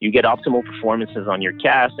you get optimal performances on your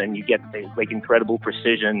cast, and you get like incredible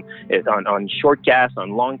precision on short casts, on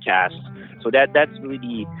long casts. So that's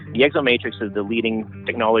really the ExoMatrix is the leading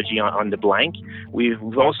technology on the blank. We've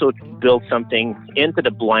also built something into the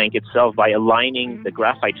blank itself by aligning the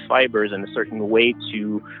graphite fibers in a certain way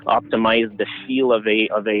to optimize the feel of a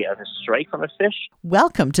strike from a fish.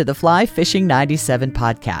 Welcome to the Fly Fishing 97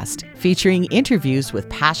 podcast, featuring interviews with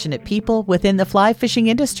passionate people within the fly fishing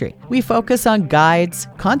industry. We focus on guides,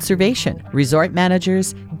 conservation, resort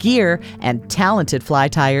managers, gear, and talented fly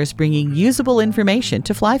tyers bringing usable information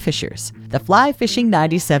to fly fishers. The Fly Fishing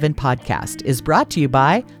 97 podcast is brought to you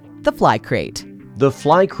by The Fly Crate.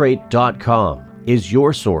 TheFlyCrate.com is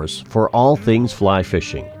your source for all things fly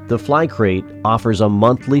fishing. The Fly Crate offers a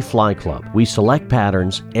monthly fly club. We select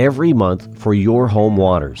patterns every month for your home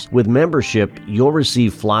waters. With membership, you'll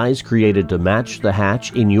receive flies created to match the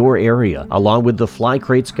hatch in your area, along with the Fly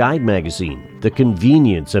Crate's guide magazine. The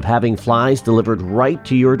convenience of having flies delivered right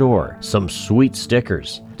to your door. Some sweet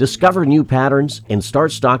stickers. Discover new patterns and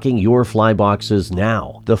start stocking your fly boxes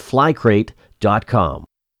now. TheFlyCrate.com.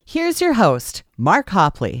 Here's your host, Mark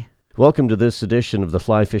Hopley. Welcome to this edition of the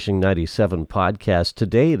Fly Fishing 97 podcast.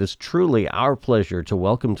 Today, it is truly our pleasure to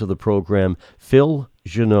welcome to the program Phil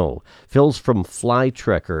Jeannot. Phil's from Fly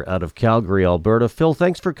Trekker out of Calgary, Alberta. Phil,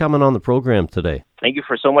 thanks for coming on the program today. Thank you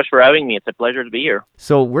so much for having me. It's a pleasure to be here.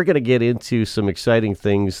 So we're going to get into some exciting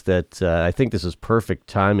things that I think this is perfect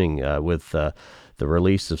timing with the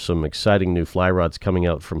release of some exciting new fly rods coming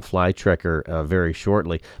out from Fly Trekker very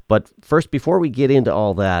shortly. But first, before we get into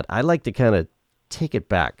all that, I'd like to kind of take it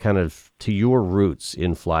back kind of to your roots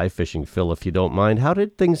in fly fishing, Phil, if you don't mind. How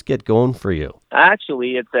did things get going for you?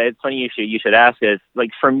 Actually, it's funny you should ask. It's like,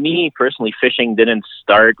 for me personally, fishing didn't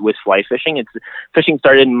start with fly fishing. Fishing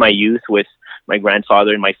started in my youth with my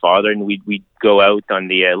grandfather and my father, and we'd go out on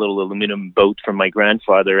the little aluminum boat from my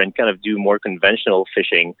grandfather and kind of do more conventional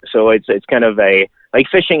fishing. So it's kind of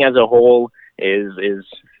fishing as a whole is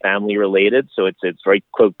family related, so it's very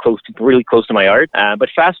really close to my heart. But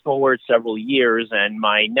fast forward several years, and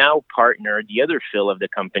my now partner, the other Phil of the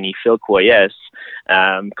company, Phil Coyes,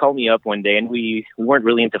 called me up one day, and we weren't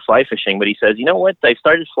really into fly fishing, but he says, "You know what? I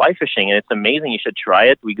started fly fishing, and it's amazing. You should try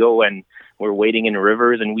it." We go and we're wading in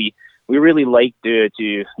rivers, and we really like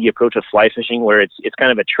the approach of fly fishing, where it's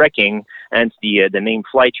kind of a trekking, and it's the name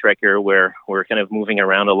Fly Trekker, where we're kind of moving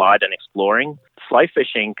around a lot and exploring. Fly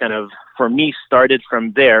fishing kind of, for me, started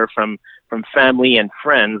from there, from family and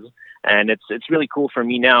friends, and it's really cool for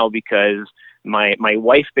me now because my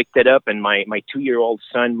wife picked it up, and my 2-year-old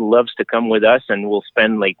son loves to come with us, and we'll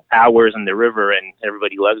spend like hours in the river, and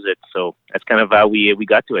everybody loves it. So that's kind of how we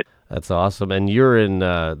got to it. That's awesome. And you're in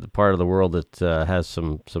the part of the world that has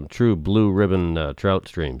some true blue ribbon trout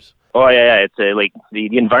streams. Oh yeah, it's like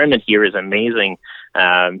the environment here is amazing.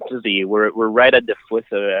 We're right at the foot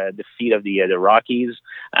of the feet of the Rockies.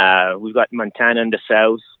 We've got Montana in the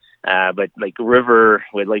south, but like river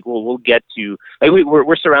with we'll get to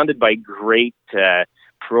we're surrounded by great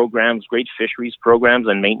programs, great fisheries programs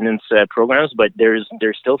and maintenance programs, but there's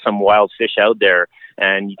still some wild fish out there,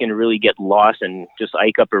 and you can really get lost and just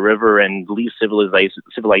hike up a river and leave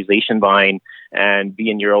civilization behind and be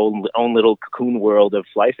in your own little cocoon world of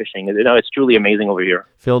fly fishing. It's truly amazing over here.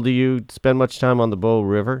 Phil, do you spend much time on the Bow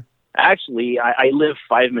River? Actually, I live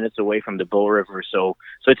 5 minutes away from the Bow River, so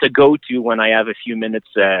it's a go-to when I have a few minutes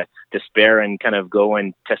to spare and kind of go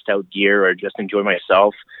and test out gear or just enjoy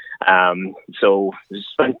myself. So I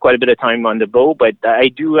spend quite a bit of time on the Bow, but I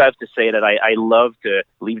do have to say that I love to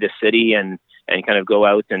leave the city and kind of go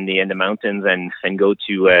out in the mountains and go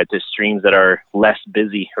to streams that are less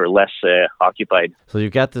busy or less occupied. So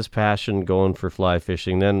you've got this passion going for fly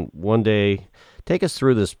fishing. Then one day, take us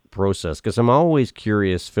through this process, because I'm always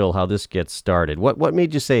curious, Phil, how this gets started. What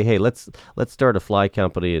made you say, hey, let's start a fly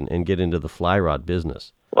company and get into the fly rod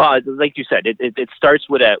business? Well, like you said, it starts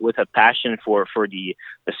with a passion for the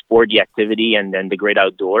sport, the activity, and then the great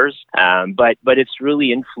outdoors. But it's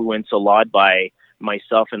really influenced a lot by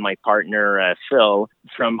myself and my partner, Phil.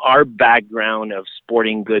 From our background of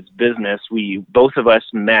sporting goods business, both of us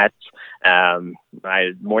met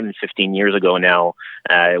more than 15 years ago now,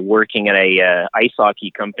 working at a ice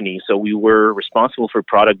hockey company. So we were responsible for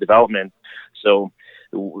product development. So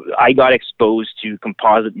I got exposed to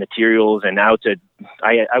composite materials and how to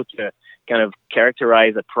kind of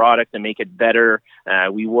characterize a product and make it better.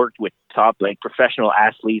 We worked with top professional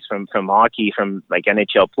athletes from hockey, from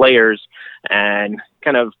NHL players, and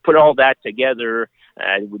kind of put all that together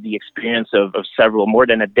with the experience of more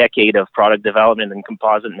than a decade of product development and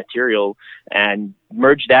composite material, and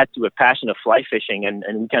merge that to a passion of fly fishing. And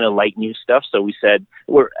we kind of like new stuff. So we said,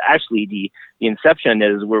 the inception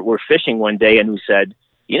is we're fishing one day and we said,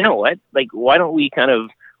 you know what, like, why don't we kind of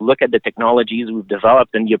look at the technologies we've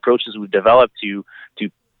developed and the approaches we've developed to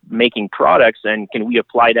making products, and can we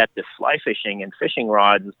apply that to fly fishing and fishing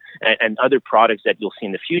rods and other products that you'll see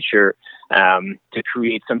in the future, to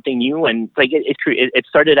create something new. And like it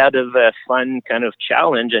started out of a fun kind of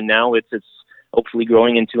challenge, and now it's hopefully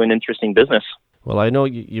growing into an interesting business. Well, I know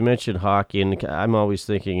you mentioned hockey, and I'm always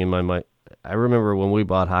thinking in my mind, I remember when we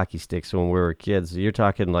bought hockey sticks when we were kids, you're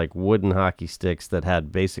talking like wooden hockey sticks that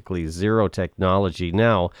had basically zero technology.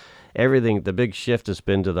 Now, the big shift has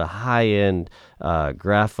been to the high-end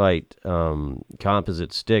graphite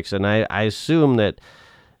composite sticks. And I assume that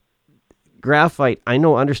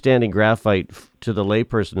understanding graphite to the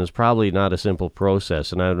layperson is probably not a simple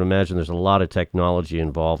process. And I would imagine there's a lot of technology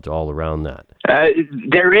involved all around that.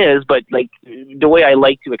 There is, but like the way I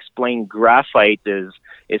like to explain graphite is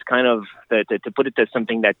kind of to put it to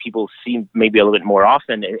something that people see maybe a little bit more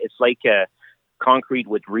often. It's like concrete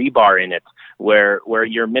with rebar in it, where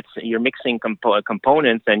you're mixing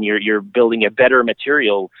components and you're building a better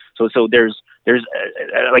material. So there's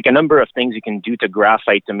like a number of things you can do to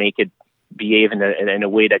graphite to make it behave in a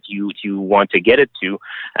way that you want to get it to.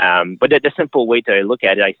 But the simple way to look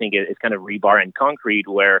at it, I think, is kind of rebar and concrete,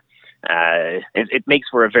 where it makes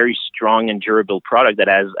for a very strong and durable product that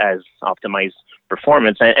has optimized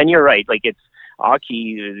performance. And you're right, like it's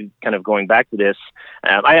hockey, kind of going back to this.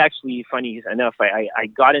 I actually, funny enough, I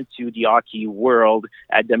got into the hockey world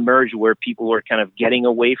at the merge where people were kind of getting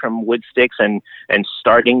away from wood sticks and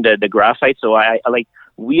starting the graphite. So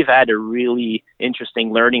we've had a really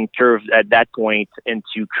interesting learning curve at that point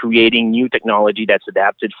into creating new technology that's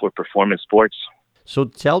adapted for performance sports. So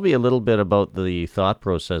tell me a little bit about the thought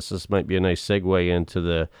process. This might be a nice segue into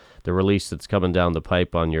the release that's coming down the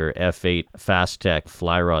pipe on your F8 FastTech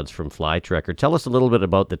fly rods from Flytrekker. Tell us a little bit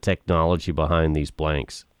about the technology behind these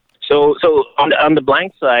blanks. So on the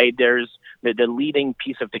blank side, there's the leading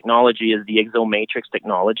piece of technology is the ExoMatrix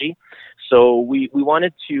technology. So we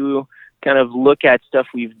wanted to kind of look at stuff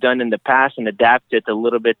we've done in the past and adapt it a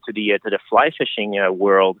little bit to the fly fishing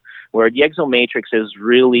world, where the ExoMatrix is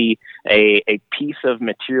really a piece of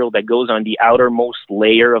material that goes on the outermost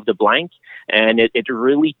layer of the blank, and it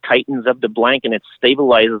really tightens up the blank and it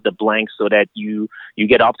stabilizes the blank so that you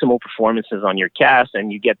get optimal performances on your cast,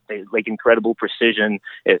 and you get like incredible precision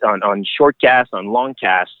on short casts, on long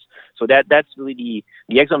casts. So that's really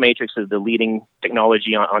the ExoMatrix is the leading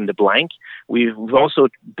technology on the blank. We've also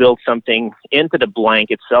built something into the blank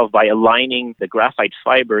itself by aligning the graphite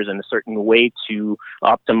fibers in a certain way to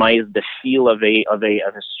optimize the feel of a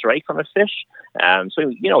strike from a fish.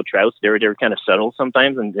 So trouts, they're kind of subtle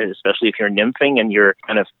sometimes, and especially if you're nymphing and you're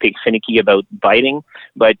kind of finicky about biting.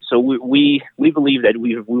 But so we believe that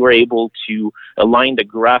we were able to align the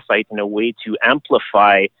graphite in a way to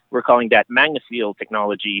amplify. We're calling that MagnaFeel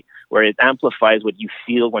technology, where it amplifies what you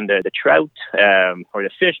feel when the trout or the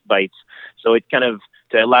fish bites. So it kind of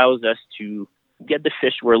allows us to get the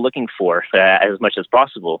fish we're looking for as much as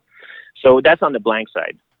possible. So that's on the blank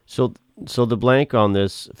side. So the blank on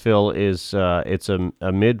this, Phil, is it's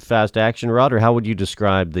a mid-fast action rod, or how would you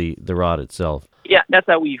describe the rod itself? Yeah, that's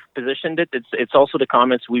how we've positioned it. It's also the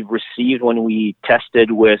comments we've received when we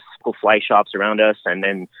tested with local fly shops around us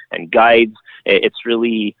and guides. It's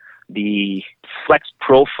really the flex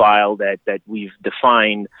profile that we've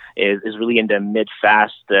defined is really in the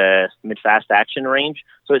mid-fast action range.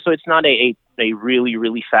 So it's not a really,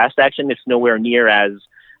 really fast action. It's nowhere near as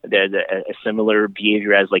a similar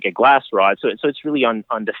behavior as like a glass rod. So it's really on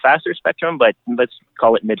the faster spectrum, but let's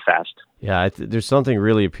call it mid-fast. Yeah, there's something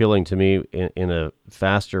really appealing to me in a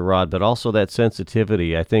faster rod, but also that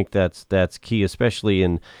sensitivity. I think that's key, especially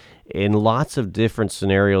in lots of different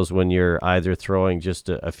scenarios when you're either throwing just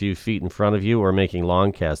a few feet in front of you or making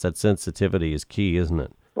long casts. That sensitivity is key, isn't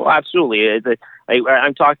it? Well, absolutely.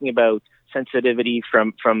 I'm talking about sensitivity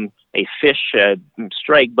from a fish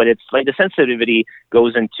strike, but it's like the sensitivity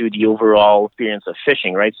goes into the overall experience of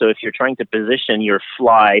fishing, right? So if you're trying to position your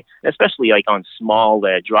fly, especially like on small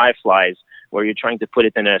dry flies, where you're trying to put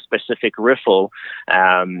it in a specific riffle,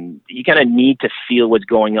 you kind of need to feel what's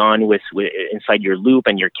going on with inside your loop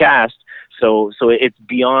and your cast. So it's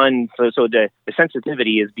beyond. So the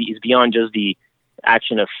sensitivity is beyond just the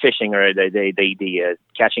action of fishing or the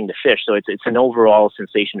catching the fish. So it's an overall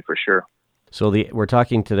sensation for sure. So we're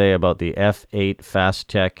talking today about the F8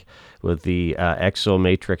 FastTech with the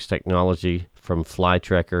ExoMatrix technology from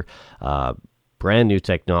Flytrekker. brand new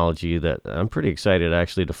technology that I'm pretty excited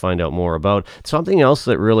actually to find out more about. Something else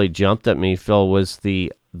that really jumped at me, Phil, was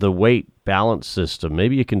the weight balance system.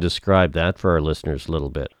 Maybe you can describe that for our listeners a little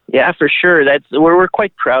bit. Yeah, for sure. We're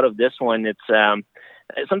quite proud of this one. It's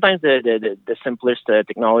sometimes the simplest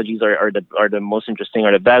technologies are the most interesting,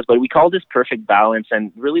 are the best. But we call this perfect balance,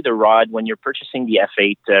 and really the rod, when you're purchasing the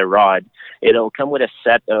F8 rod, it'll come with a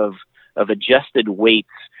set of adjusted weights.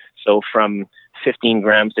 So from 15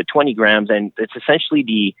 grams to 20 grams, and it's essentially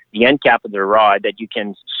the end cap of the rod that you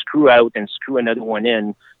can screw out and screw another one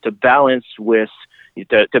in to balance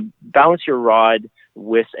to balance your rod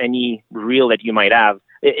with any reel that you might have.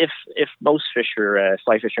 If most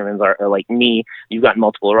fly fishermen are like me, you've got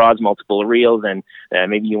multiple rods, multiple reels, and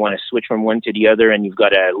maybe you want to switch from one to the other, and you've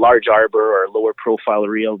got a large arbor or lower profile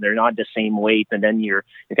reel. They're not the same weight, and then you're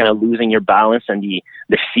kind of losing your balance and the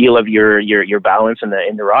feel of your balance in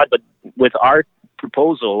the rod. But with our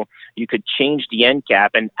proposal, you could change the end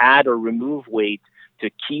cap and add or remove weight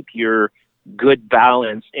to keep your good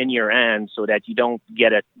balance in your hand, so that you don't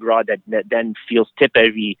get a rod that then feels tip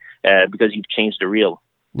heavy because you've changed the reel.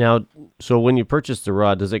 Now, so when you purchase the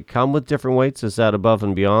rod, does it come with different weights? Is that above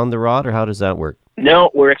and beyond the rod, or how does that work? No,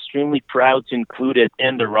 we're extremely proud to include it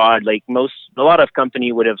in the rod. Like a lot of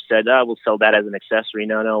company would have said, we'll sell that as an accessory.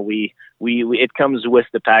 No, we it comes with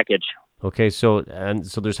the package. Okay, so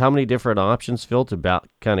there's how many different options, Phil, to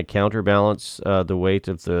kind of counterbalance the weight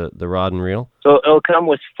of the rod and reel? So it'll come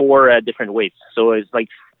with 4 different weights. So it's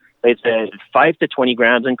 5 to 20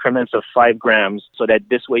 grams increments of 5 grams, so that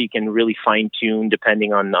this way you can really fine tune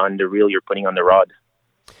depending on the reel you're putting on the rod.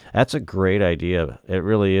 That's a great idea. It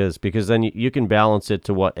really is, because then you can balance it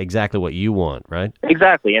to exactly what you want, right?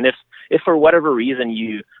 Exactly. And if for whatever reason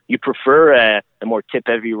you prefer a more tip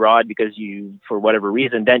heavy rod because for whatever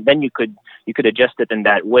reason, then you could adjust it in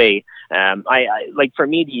that way. I like, for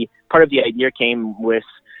me, the part of the idea came with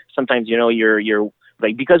sometimes, you're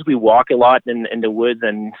like, because we walk a lot in the woods,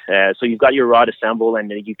 and so you've got your rod assembled,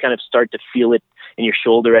 and you kind of start to feel it in your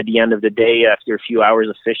shoulder at the end of the day after a few hours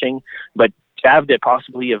of fishing. But to have the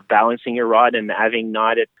possibility of balancing your rod and having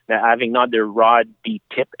not the rod be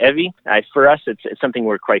tip heavy, for us, it's something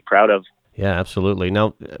we're quite proud of. Yeah, absolutely.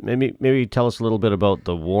 Now, maybe tell us a little bit about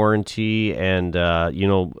the warranty and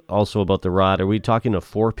also about the rod. Are we talking a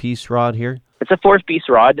 4-piece rod here? It's a 4-piece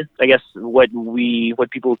rod. I guess what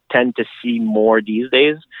people tend to see more these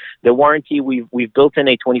days. The warranty, we've built in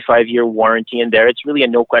a 25-year warranty in there. It's really a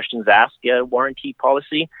no questions asked warranty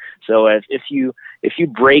policy. So if you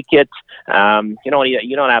break it, you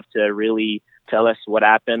don't have to really tell us what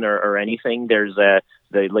happened or anything. There's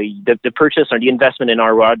the purchase or the investment in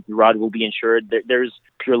our rod will be insured. There's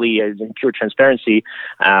purely in pure transparency.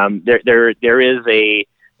 There is a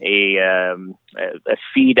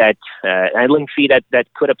fee handling fee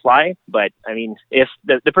that could apply, but I mean, if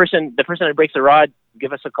the person that breaks the rod,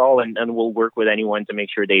 give us a call and we'll work with anyone to make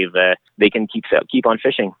sure they can keep on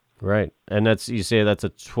fishing. Right, and you say that's a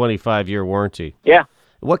 25-year warranty. Yeah.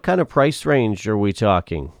 What kind of price range are we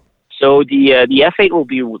talking? So the F8 will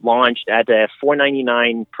be launched at a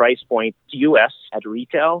 $499 price point US at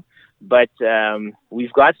retail, but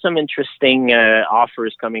we've got some interesting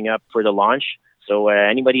offers coming up for the launch. So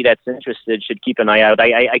anybody that's interested should keep an eye out.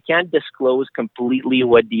 I can't disclose completely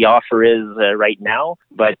what the offer is right now,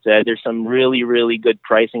 but there's some really, really good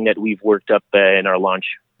pricing that we've worked up in our launch.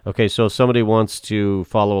 Okay, so if somebody wants to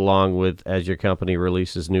follow along as your company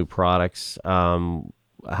releases new products,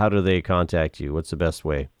 how do they contact you? What's the best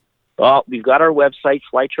way? Well, we've got our website,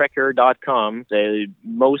 flytrekker.com.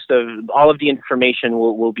 All of the information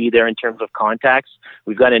will be there in terms of contacts.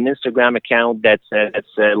 We've got an Instagram account that's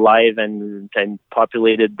live and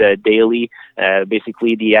populated daily.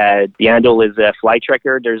 Basically, the handle is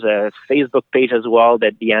Flytrekker. There's a Facebook page as well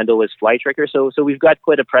that the handle is Flytrekker. So we've got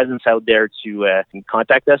quite a presence out there to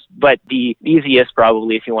contact us. But the easiest,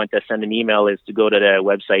 probably, if you want to send an email, is to go to the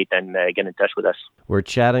website and get in touch with us. We're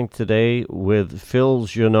chatting today with Phil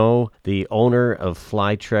Jeannot, the owner of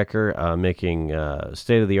Flytrekker, making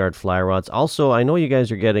state-of-the-art fly rods. Also, I know you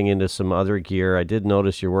guys are getting into some other gear. I did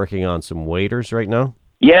notice you're working on some waders right now.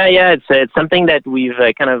 Yeah, it's something that we've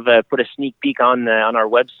kind of put a sneak peek on our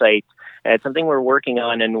website. It's something we're working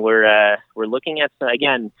on, and we're looking at,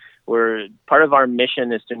 again, part of our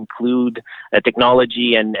mission is to include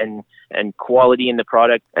technology and quality in the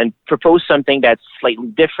product and propose something that's slightly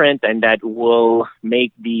different and that will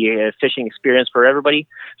make the fishing experience for everybody.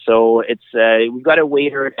 So we've got a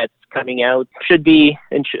wader that's coming out, should be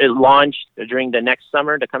launched during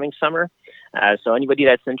the coming summer. So anybody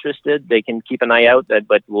that's interested, they can keep an eye out,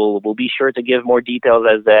 but we'll be sure to give more details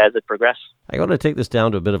as it progresses. I got to take this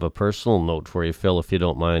down to a bit of a personal note for you, Phil, if you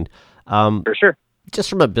don't mind. For sure. Just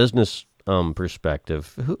from a business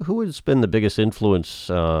perspective, who has been the biggest influence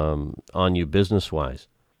on you business-wise?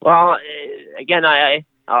 Well, again,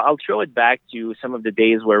 I'll throw it back to some of the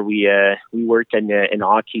days where we worked in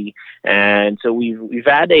hockey, and so we've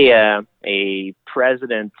had a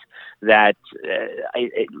president that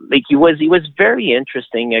he was very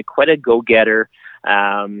interesting, quite a go-getter.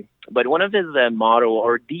 But one of his motto,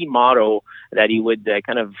 or the motto, that he would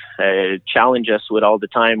kind of challenge us with all the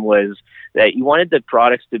time was that he wanted the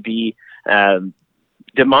products to be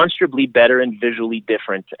demonstrably better and visually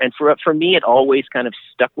different. And for me, it always kind of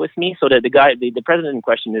stuck with me. So that the president in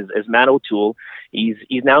question is Matt O'Toole.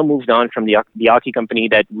 He's now moved on from the hockey company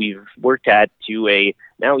that we've worked at to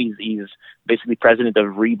now he's basically president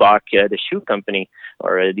of Reebok, the shoe company,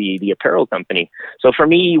 or the apparel company. So for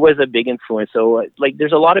me, he was a big influence. So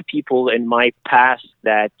there's a lot of people in my past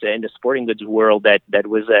that in the sporting goods world that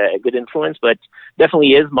was a good influence, but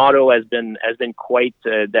definitely his motto has been quite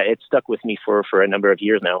that it stuck with me for a number of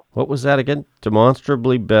years now. What was that again?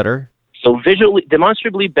 Demonstrably better? So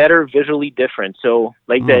demonstrabably better, visually different. So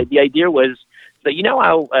the idea was that,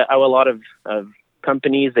 how a lot of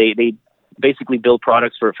companies, they basically build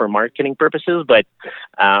products for marketing purposes, but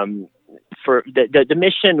for the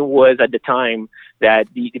mission was at the time that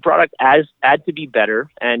the product had to be better,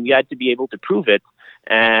 and you had to be able to prove it,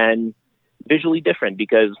 and visually different,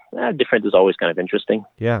 because different is always kind of interesting.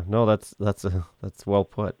 Yeah, no, that's well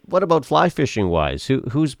put. What about fly fishing wise?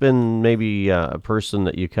 Who's been maybe a person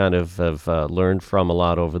that you kind of have learned from a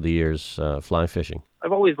lot over the years fly fishing?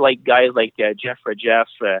 I've always liked guys like Jeff,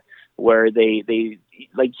 where they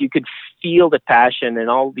you could feel the passion, and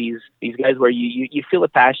all these guys where you feel the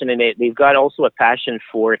passion, and they've got also a passion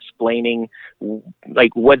for explaining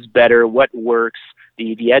what's better, what works,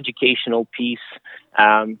 the educational piece.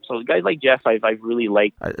 So guys like Jeff, I've really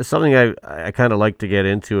liked. Something I kind of like to get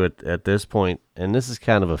into at this point, and this is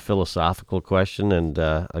kind of a philosophical question, and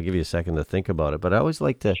I'll give you a second to think about it, but I always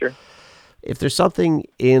like to, sure. If there's something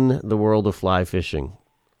in the world of fly fishing,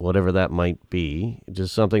 whatever that might be,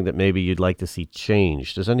 just something that maybe you'd like to see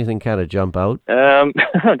changed, does anything kind of jump out?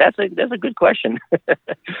 That's a good question.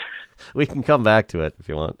 We can come back to it if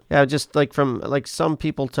you want. Yeah, just from some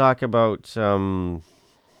people talk about,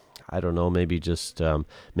 I don't know, maybe just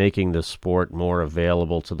making the sport more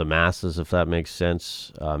available to the masses, if that makes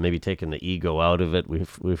sense. Maybe taking the ego out of it.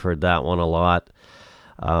 We've heard that one a lot.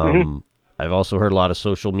 I've also heard a lot of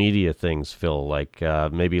social media things, Phil,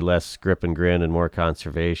 maybe less grip and grin and more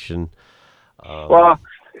conservation. Well,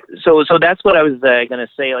 so that's what I was going to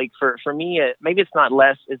say. For me, maybe it's not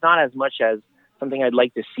as much as something I'd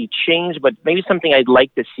like to see change, but maybe something I'd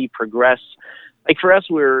like to see progress. For us,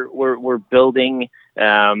 we're building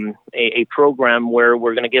a program where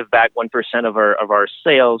we're going to give back 1% of our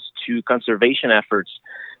sales to conservation efforts.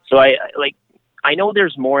 So I know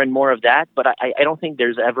there's more and more of that, but I don't think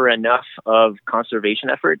there's ever enough of conservation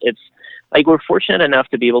effort. It's we're fortunate enough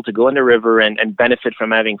to be able to go in the river and benefit from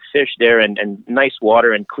having fish there and nice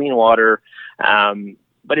water and clean water.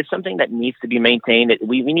 But it's something that needs to be maintained.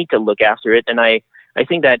 We need to look after it. And I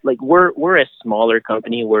think that we're a smaller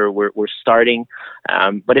company where we're starting.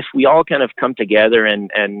 But if we all kind of come together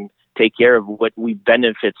and take care of what we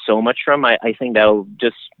benefit so much from, I think that'll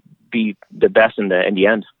just be the best in the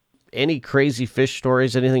end. Any crazy fish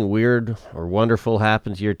stories, anything weird or wonderful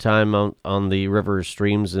happened to your time on the river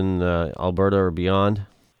streams in Alberta or beyond?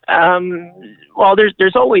 Well,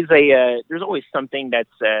 there's always something that's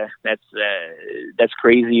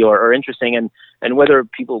crazy or interesting, and whether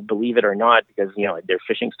people believe it or not, because they're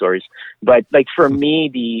fishing stories. But for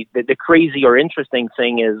me, the crazy or interesting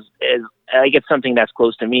thing is it's something that's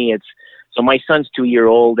close to me. So my son's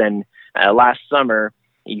 2-year-old, and last summer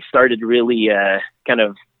he started really kind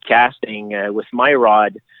of casting with my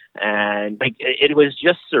rod, and it was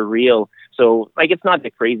just surreal. So it's not the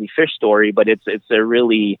crazy fish story, but it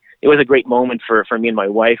was a great moment for me and my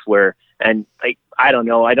wife, I don't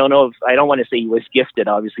know if, I don't want to say he was gifted,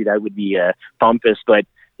 obviously that would be pompous, but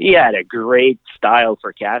he had a great style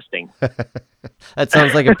for casting. That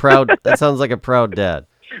sounds like a proud dad.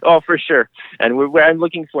 Oh, for sure. And I'm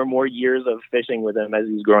looking for more years of fishing with him as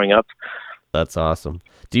he's growing up. That's awesome.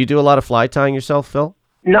 Do you do a lot of fly tying yourself, Phil?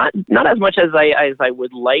 Not as much as I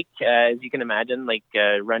would like. As you can imagine,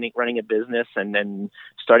 running a business and then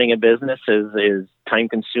starting a business is time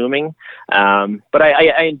consuming. But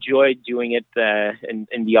I enjoy doing it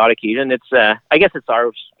in the odd occasion. It's I guess it's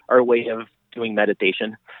our way of doing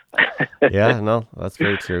meditation. Yeah, no, that's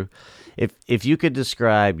very true. If you could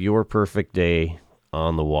describe your perfect day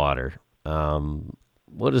on the water,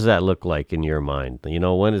 what does that look like in your mind?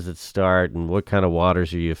 When does it start, and what kind of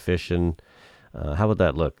waters are you fishing? How would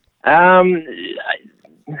that look? Um,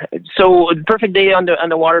 so the perfect day on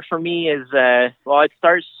the water for me is it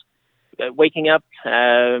starts waking up.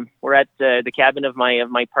 We're at the cabin of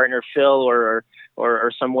my partner Phil, or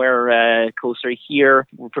somewhere closer here.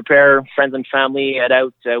 We prepare, friends and family, head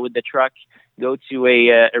out with the truck, go to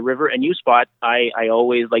a river, a new spot. I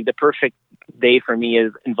always like the perfect day for me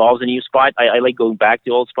involves a new spot. I like going back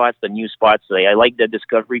to old spots, the new spots. I like the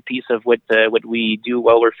discovery piece of what we do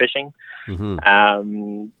while we're fishing.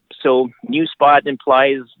 Mm-hmm. So new spot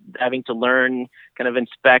implies having to learn, kind of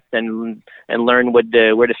inspect and learn where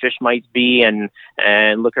the fish might be, and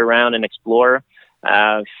look around and explore.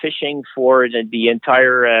 Fishing for the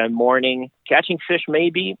entire morning, catching fish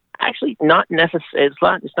maybe. Actually, not necessary.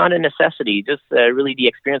 It's not a necessity. Just really the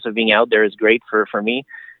experience of being out there is great for me.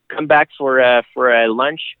 Come back for a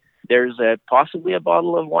lunch. There's possibly a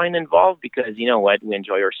bottle of wine involved, because you know what, we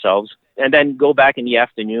enjoy ourselves, and then go back in the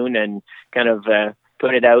afternoon and kind of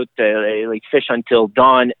put it out, like fish until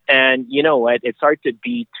dawn. And you know what, it's hard to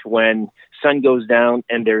beat when sun goes down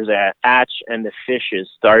and there's a hatch and the fishes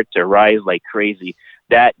start to rise like crazy.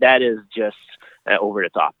 That is just over the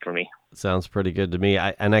top for me. Sounds pretty good to me.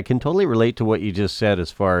 I can totally relate to what you just said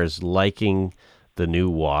as far as liking the new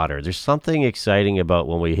water. There's something exciting about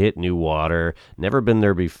when we hit new water, never been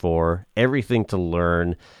there before, everything to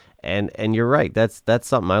learn. And you're right. That's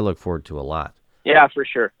something I look forward to a lot. Yeah, for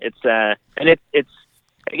sure. It's the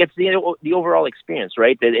overall experience,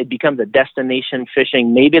 right? It becomes a destination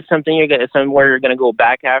fishing. Maybe it's somewhere you're gonna go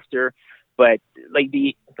back after, but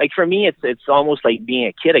for me, it's almost like being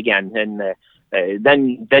a kid again. And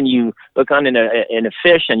then you look on in a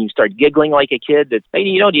fish and you start giggling like a kid. It's,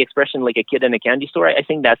 you know, the expression like a kid in a candy store. I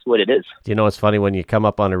think that's what it is. You know, it's funny when you come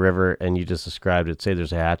up on a river and you just described it. Say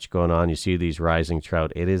there's a hatch going on, you see these rising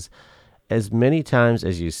trout. It is, as many times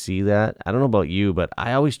as you see that, I don't know about you, but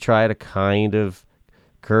I always try to kind of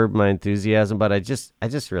curb my enthusiasm, but I just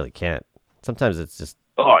really can't. Sometimes it's just,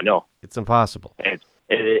 oh no, it's impossible.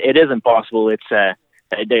 It is impossible. It's the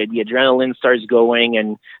adrenaline starts going,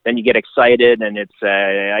 and then you get excited, and it's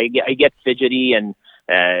I get fidgety, and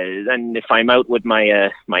then if I'm out with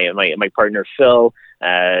my partner Phil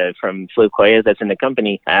from Flip Coyes, that's in the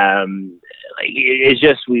company, it's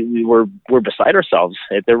just we're beside ourselves.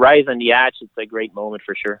 At the rise and the hatch, it's a great moment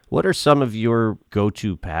for sure. What are some of your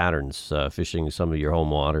go-to patterns fishing some of your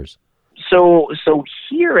home waters? So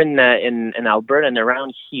here in Alberta and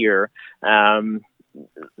around here,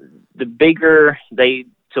 the bigger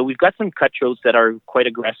so we've got some cutthroats that are quite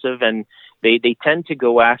aggressive, and they tend to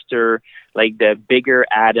go after like the bigger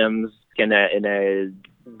Adams in a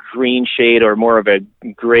green shade or more of a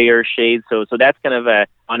grayer shade. So that's kind of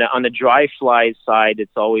on the dry fly side,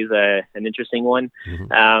 it's always an interesting one.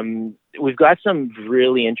 Mm-hmm. We've got some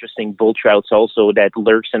really interesting bull trouts also that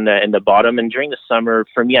lurks in the bottom. And during the summer,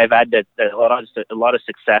 for me, I've had a lot of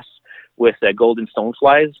success with golden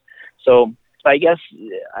stoneflies. So I guess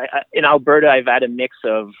in Alberta, I've had a mix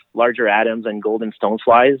of larger Adams and golden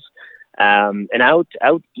stoneflies. And out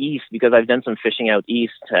east, because I've done some fishing out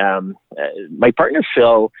east, my partner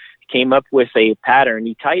Phil came up with a pattern.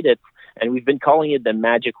 He tied it, and we've been calling it the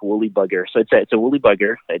magic woolly bugger. So it's a woolly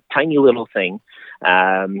bugger, a tiny little thing,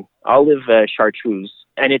 olive chartreuse,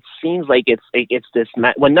 and it seems like it's this.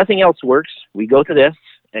 When nothing else works, we go to this,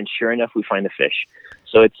 and sure enough, we find a fish.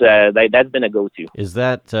 So it's that's been a go-to. Is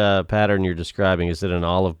that pattern you're describing? Is it an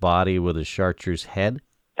olive body with a chartreuse head?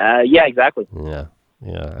 Yeah, exactly. Yeah,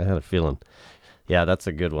 I had a feeling. Yeah, that's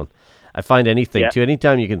a good one. I find anything, too.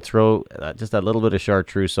 Anytime you can throw just a little bit of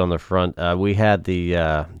chartreuse on the front. We had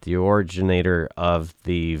the originator of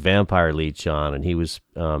the vampire leech on, and he was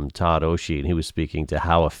Todd Oshie, and he was speaking to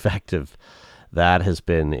how effective that has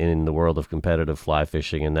been in the world of competitive fly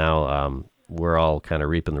fishing, and now we're all kind of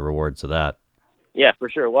reaping the rewards of that. Yeah, for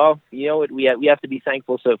sure. Well, you know what, we have to be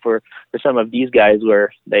thankful for some of these guys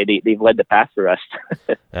where they've led the path for us.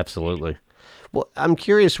 Absolutely. Well, I'm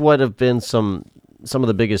curious what have been some of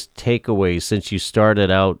the biggest takeaways since you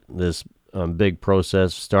started out this big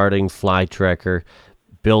process, starting Flytrekker,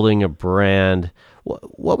 building a brand.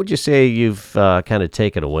 What would you say you've kind of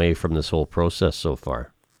taken away from this whole process so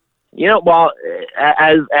far? You know, well,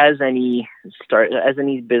 as any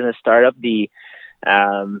business startup,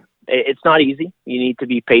 it's not easy. You need to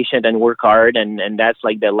be patient and work hard, and that's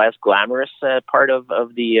like the less glamorous part of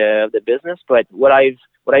the business. But what I've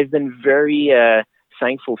been very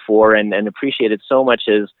thankful for and appreciated so much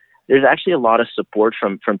is there's actually a lot of support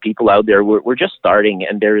from people out there. We're just starting,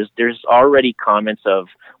 and there's already comments of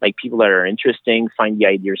like people that are interesting, find the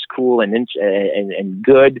ideas cool and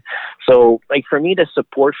good. So like for me, the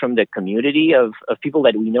support from the community of people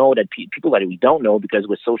that we know, that people that we don't know, because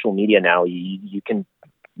with social media now you can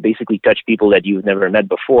basically touch people that you've never met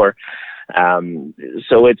before.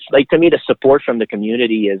 So it's like, to me, the support from the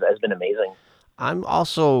community has been amazing. I'm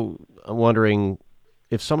also wondering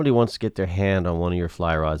if somebody wants to get their hand on one of your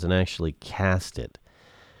fly rods and actually cast it.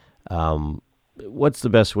 What's the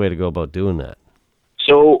best way to go about doing that?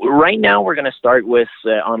 So right now we're going to start with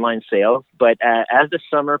online sales, but as the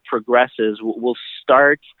summer progresses, we'll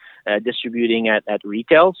start distributing at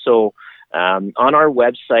retail. So on our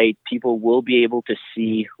website, people will be able to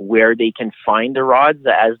see where they can find the rods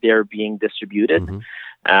as they're being distributed.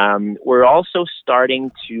 Mm-hmm. We're also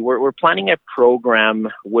we're planning a program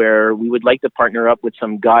where we would like to partner up with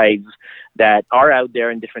some guides that are out there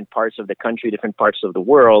in different parts of the country, different parts of the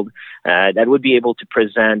world, that would be able to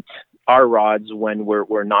present our rods when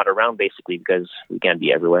we're not around, basically, because we can't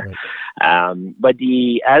be everywhere. Right. But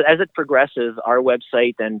as it progresses, our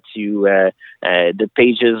website and to the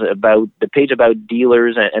page about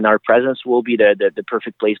dealers and our presence will be the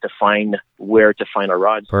perfect place to find where to find our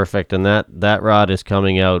rods. Perfect. And that rod is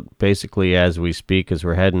coming out basically as we speak, as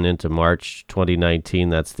we're heading into March 2019.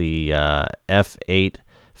 That's the F8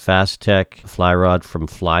 FastTech fly rod from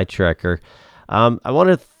Flytrekker. I want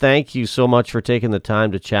to thank you so much for taking the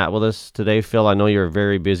time to chat with us today, Phil. I know you're a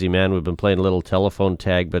very busy man. We've been playing a little telephone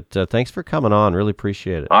tag, but thanks for coming on. Really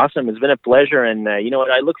appreciate it. Awesome. It's been a pleasure. And you know what?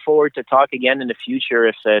 I look forward to talk again in the future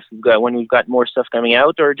when we've got more stuff coming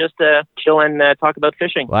out, or just chill and talk about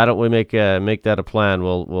fishing. Why don't we make that a plan?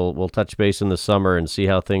 We'll touch base in the summer and see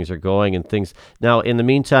how things are going and things. Now, in the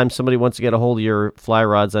meantime, somebody wants to get a hold of your fly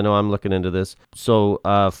rods. I know I'm looking into this. So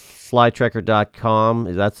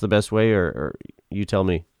flytrekker.com, that's the best way, or you tell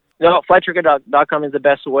me? No, flytrekker.com is the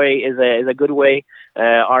best way, is a good way.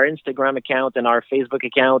 Our Instagram account and our Facebook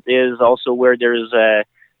account is also where there's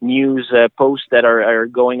news posts that are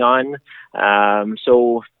going on.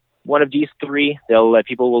 So one of these three,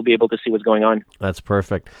 people will be able to see what's going on. That's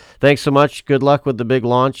perfect. Thanks so much. Good luck with the big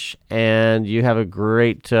launch, and you have a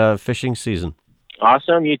great fishing season.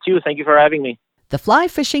 Awesome. You too. Thank you for having me. The Fly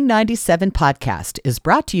Fishing 97 podcast is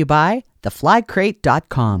brought to you by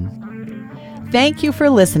theflycrate.com. Thank you for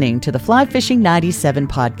listening to the Fly Fishing 97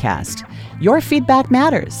 podcast. Your feedback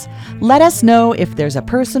matters. Let us know if there's a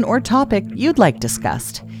person or topic you'd like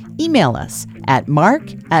discussed. Email us at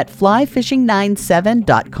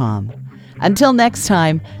mark@flyfishing97.com. Until next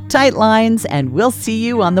time, tight lines, and we'll see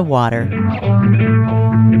you on the water.